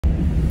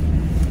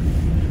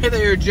Hey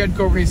there, Jed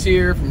Covernis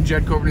here from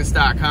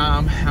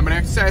JedCovernis.com. I'm an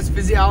exercise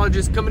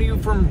physiologist coming to you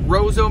from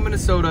Roseau,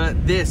 Minnesota.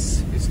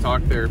 This is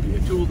Talk Therapy, a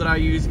tool that I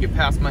use to get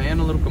past my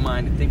analytical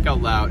mind and think out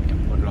loud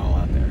and put it all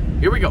out there.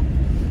 Here we go.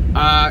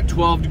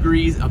 12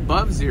 degrees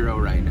above zero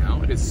right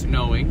now. It is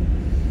snowing.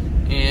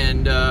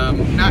 And,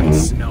 not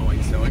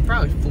snowing,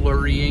 probably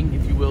flurrying,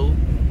 if you will.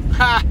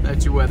 Ha!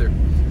 That's your weather.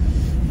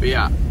 But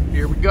yeah,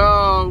 here we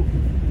go.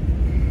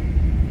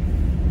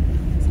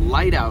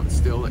 Light out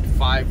still at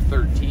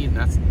 5:13.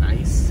 That's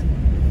nice. I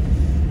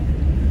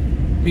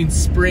mean,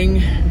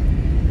 spring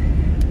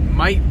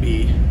might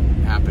be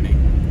happening.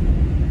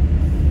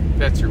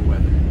 That's your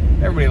weather.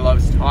 Everybody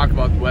loves to talk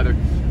about the weather.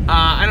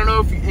 I don't know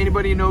if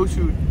anybody knows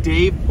who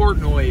Dave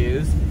Portnoy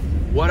is.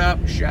 What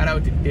up? Shout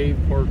out to Dave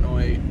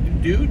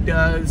Portnoy. Dude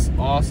does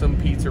awesome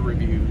pizza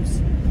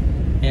reviews.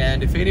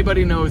 And if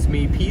anybody knows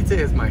me, pizza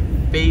is my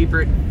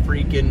favorite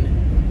freaking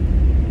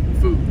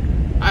food.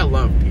 I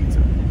love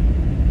pizza.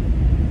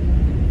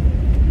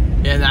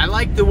 And I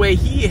like the way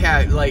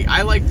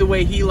I like the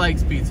way he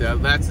likes pizza.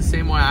 That's the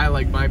same way I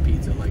like my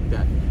pizza, like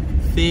that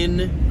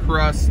thin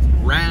crust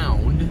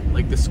round.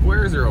 Like the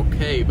squares are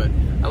okay, but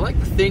I like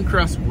the thin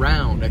crust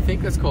round. I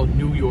think that's called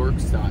New York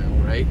style,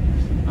 right?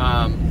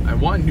 I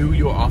want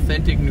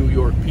authentic New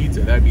York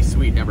pizza. That'd be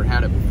sweet. Never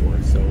had it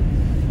before, so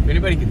if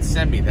anybody can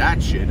send me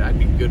that shit, I'd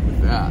be good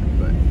with that.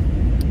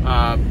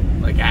 But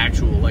like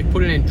actual, like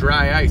put it in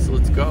dry ice.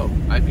 Let's go.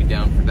 I'd be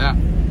down for that.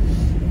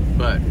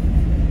 But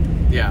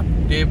yeah,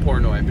 Dave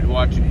Portnoy. I've been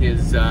watching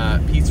his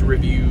pizza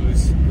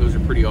reviews. Those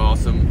are pretty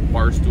awesome.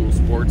 Barstool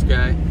Sports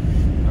guy.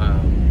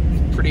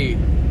 Pretty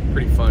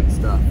fun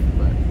stuff.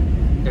 But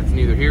that's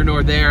neither here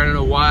nor there. I don't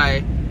know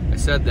why I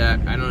said that.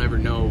 I don't ever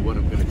know what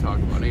I'm going to talk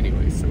about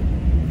anyway. So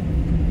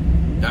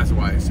that's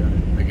why I said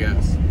it, I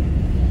guess.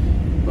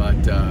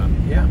 But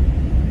yeah,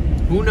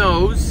 who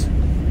knows?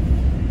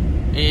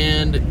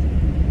 And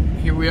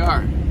here we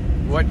are.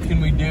 What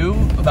can we do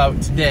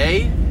about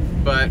today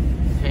but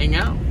hang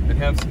out and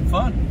have some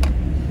fun?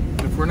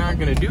 If we're not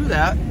gonna do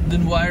that,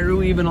 then why are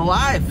we even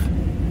alive?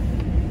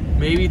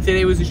 Maybe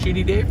today was a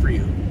shitty day for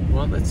you.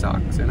 Well, that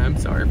sucks, and I'm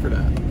sorry for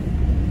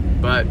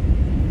that. But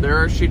there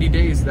are shitty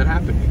days that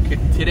happen.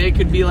 Today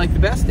could be like the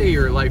best day of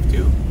your life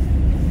too.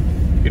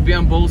 Could be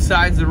on both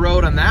sides of the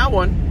road on that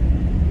one.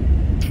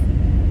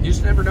 You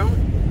just never know.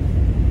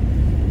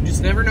 You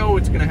just never know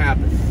what's gonna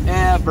happen.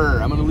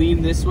 Ever. I'm gonna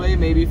lean this way,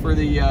 maybe for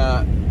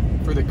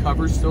the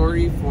cover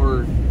story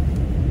for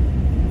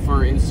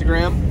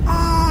Instagram,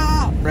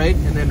 right?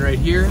 And then right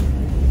here,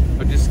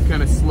 I'll just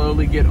kind of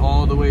slowly get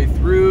all the way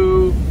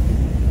through.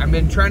 I've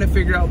been trying to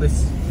figure out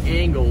this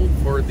angle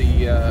for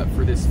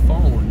this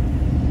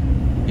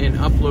phone and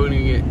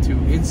uploading it to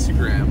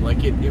Instagram.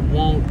 Like it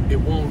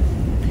won't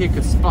pick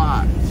a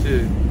spot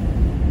to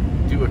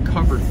do a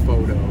cover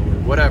photo or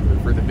whatever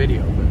for the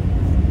video, but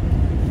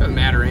it doesn't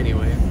matter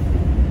anyway.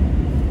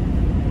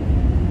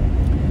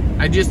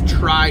 I just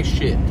try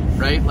shit,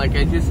 right? Like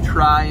I just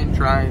try and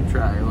try and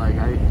try. Like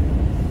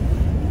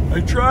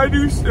I try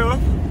new stuff.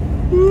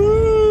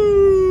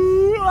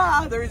 Ooh,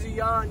 there's a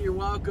yawn. You're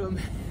welcome.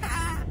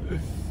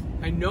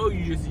 I know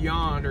you just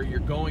yawned or you're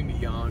going to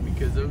yawn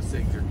because those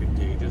things are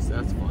contagious.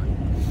 That's fine.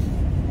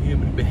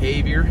 Human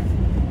behavior.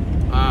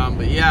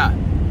 But yeah,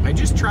 I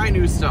just try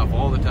new stuff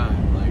all the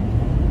time.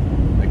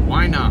 Like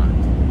why not?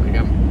 Like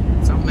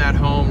I'm something at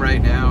home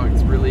right now.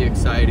 It's really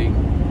exciting.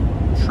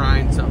 I'm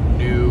trying something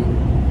new.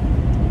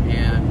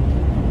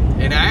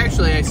 And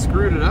I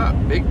screwed it up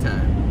big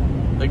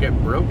time. Like I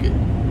broke it.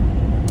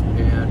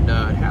 And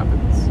it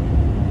happens.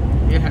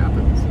 It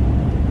happens.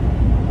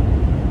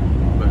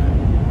 But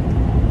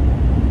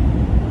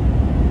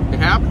it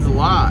happens a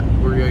lot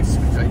where I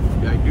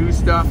do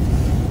stuff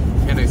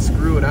and I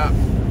screw it up.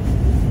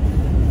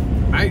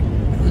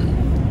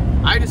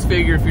 I just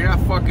figure if you're not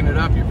fucking it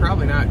up, you're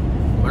probably not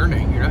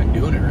learning. You're not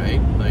doing it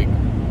right. Like,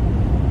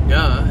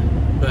 duh.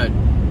 But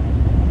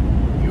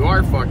you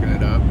are fucking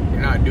it up.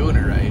 You're not doing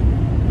it right.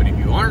 But if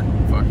you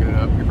aren't fucking it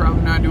up, you're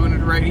probably not doing it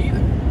right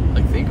either.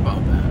 Like, think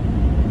about that.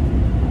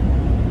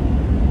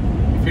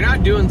 If you're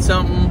not doing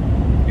something,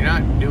 you're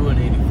not doing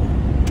anything.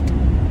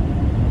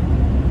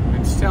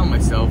 I'm just telling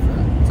myself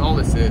that. That's all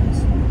this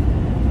is.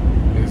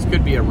 This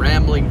could be a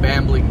rambling,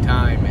 bambling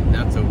time, and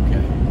that's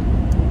okay.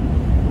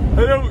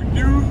 I don't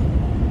do...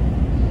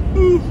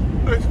 Ooh,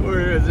 I swear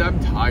it is. I'm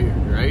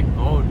tired, right?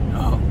 Oh,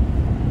 no.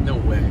 No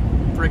way.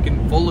 I'm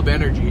freaking full of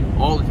energy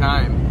all the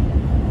time.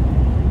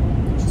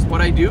 It's just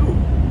what I do.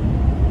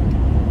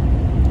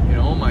 You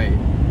know, my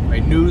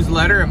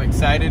newsletter, I'm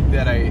excited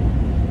that I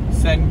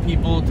send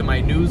people to my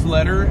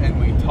newsletter and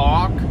we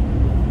talk.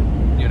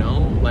 You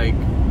know, like,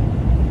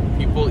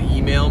 people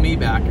email me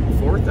back and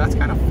forth. That's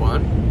kind of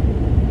fun.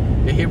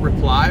 They hit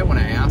reply when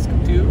I ask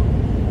them to.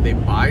 They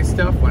buy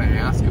stuff when I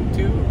ask them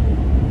to.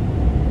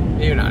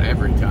 Maybe not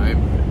every time,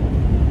 but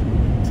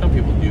some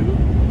people do.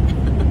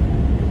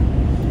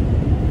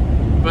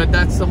 But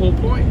that's the whole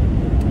point.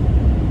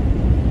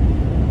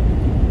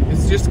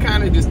 It's just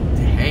kind of just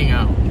to hang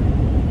out.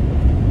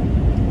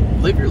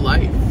 Live your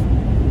life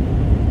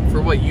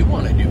for what you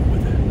want to do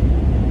with it.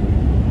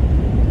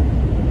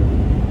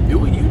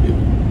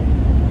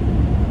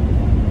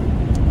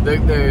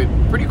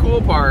 pretty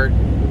cool part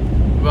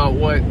about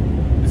what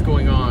is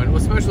going on, well,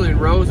 especially in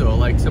Roseau.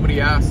 Like, somebody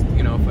asked,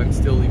 you know, if I'm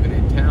still even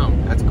in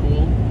town. That's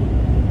cool.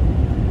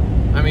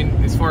 I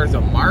mean, as far as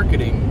a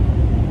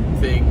marketing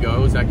thing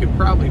goes, I could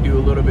probably do a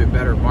little bit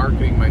better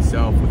marketing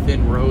myself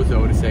within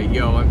Roseau to say,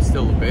 yo, I'm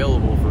still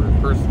available for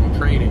personal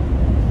training.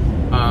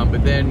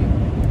 But then,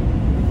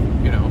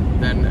 you know,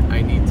 then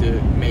I need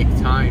to make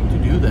time to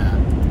do that.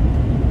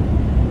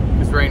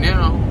 Because right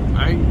now,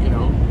 you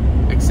know,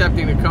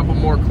 accepting a couple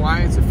more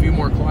clients, a few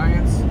more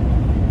clients,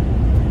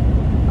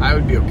 I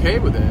would be okay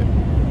with it.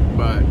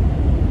 But,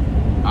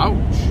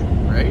 ouch,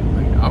 right?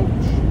 Like,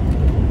 ouch.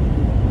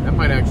 That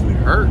might actually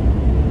hurt.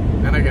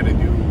 Then I gotta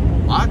do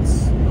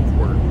lots of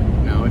work.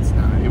 No, it's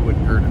not. It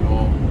wouldn't hurt at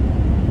all.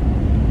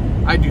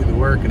 I do the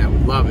work and I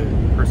would love it.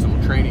 The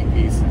personal training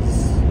piece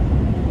is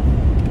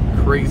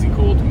crazy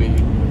cool to me.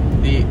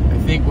 I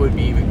think what would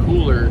be even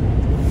cooler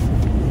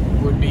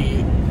would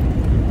be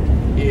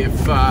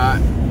if a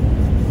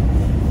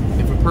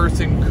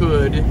person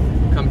could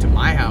come to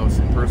my house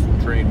and personal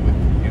train with,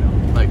 you know,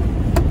 like,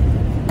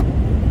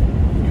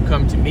 you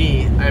come to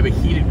me, I have a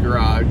heated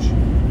garage.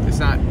 It's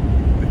not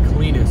the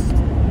cleanest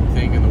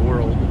thing in the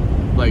world.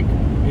 Like,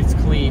 it's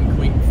clean,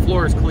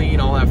 floor is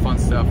clean, all that fun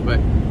stuff, but,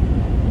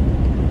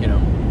 you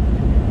know,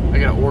 I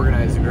gotta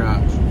organize the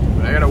garage.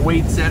 But I got a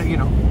weight set, you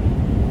know,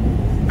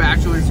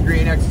 bachelor's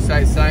degree in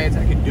exercise science.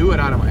 I could do it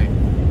out of my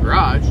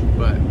garage,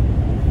 but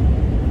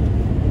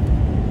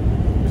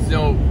there's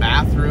no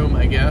bathroom,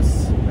 I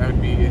guess. That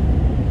would be,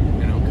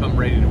 you know, come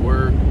ready to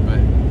work, but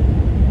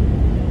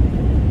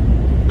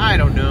I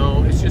don't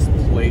know. It's just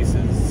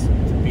places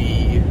to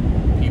be,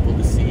 people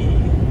to see.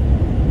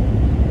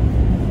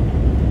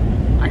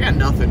 I got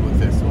nothing with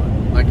this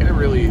one. Like, I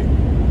really,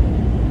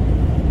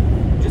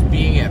 just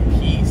being at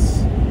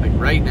peace, like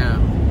right now,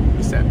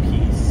 just at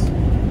peace.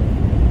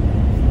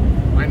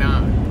 Why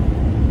not?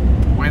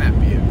 Why not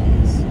be at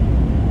peace?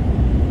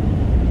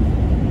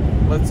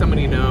 Let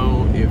somebody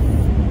know if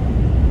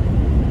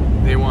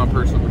they want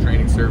personal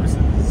training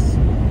services.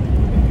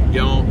 If you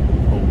don't,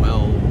 oh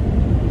well.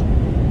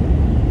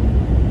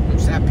 I'm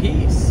just at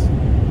peace.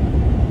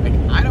 Like,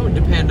 I don't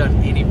depend on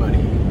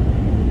anybody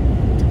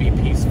to be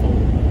peaceful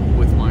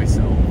with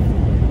myself.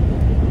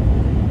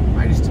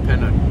 I just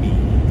depend on me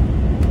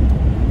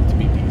to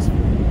be peaceful.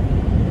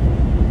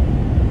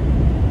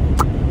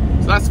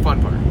 So that's the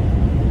fun part.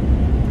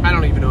 I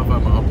don't even know if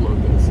I'm gonna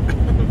upload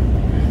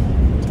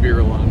this. To be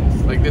real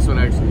honest. Like, this one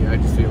actually, I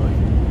just feel like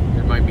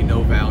there might be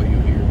no value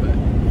here, but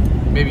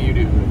maybe you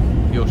do,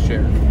 and you'll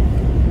share it.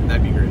 And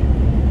that'd be great.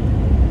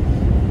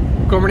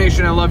 Cobra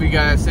Nation, I love you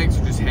guys. Thanks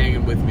for just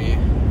hanging with me.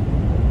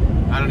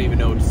 I don't even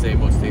know what to say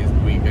most days of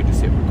the week. I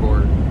just hit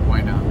record.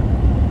 Why not?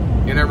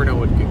 You never know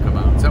what can come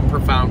out. Something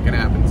profound can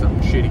happen.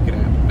 Something shitty can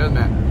happen. Doesn't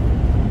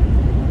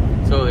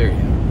matter. So there you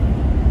go.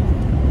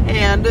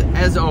 And,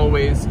 as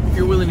always, if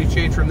you're willing to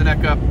change from the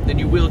neck up, then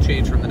you will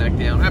change from the neck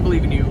down. I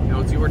believe in you.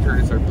 Now it's your turn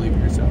to start believing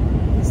in yourself.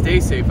 Stay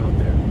safe out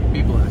there.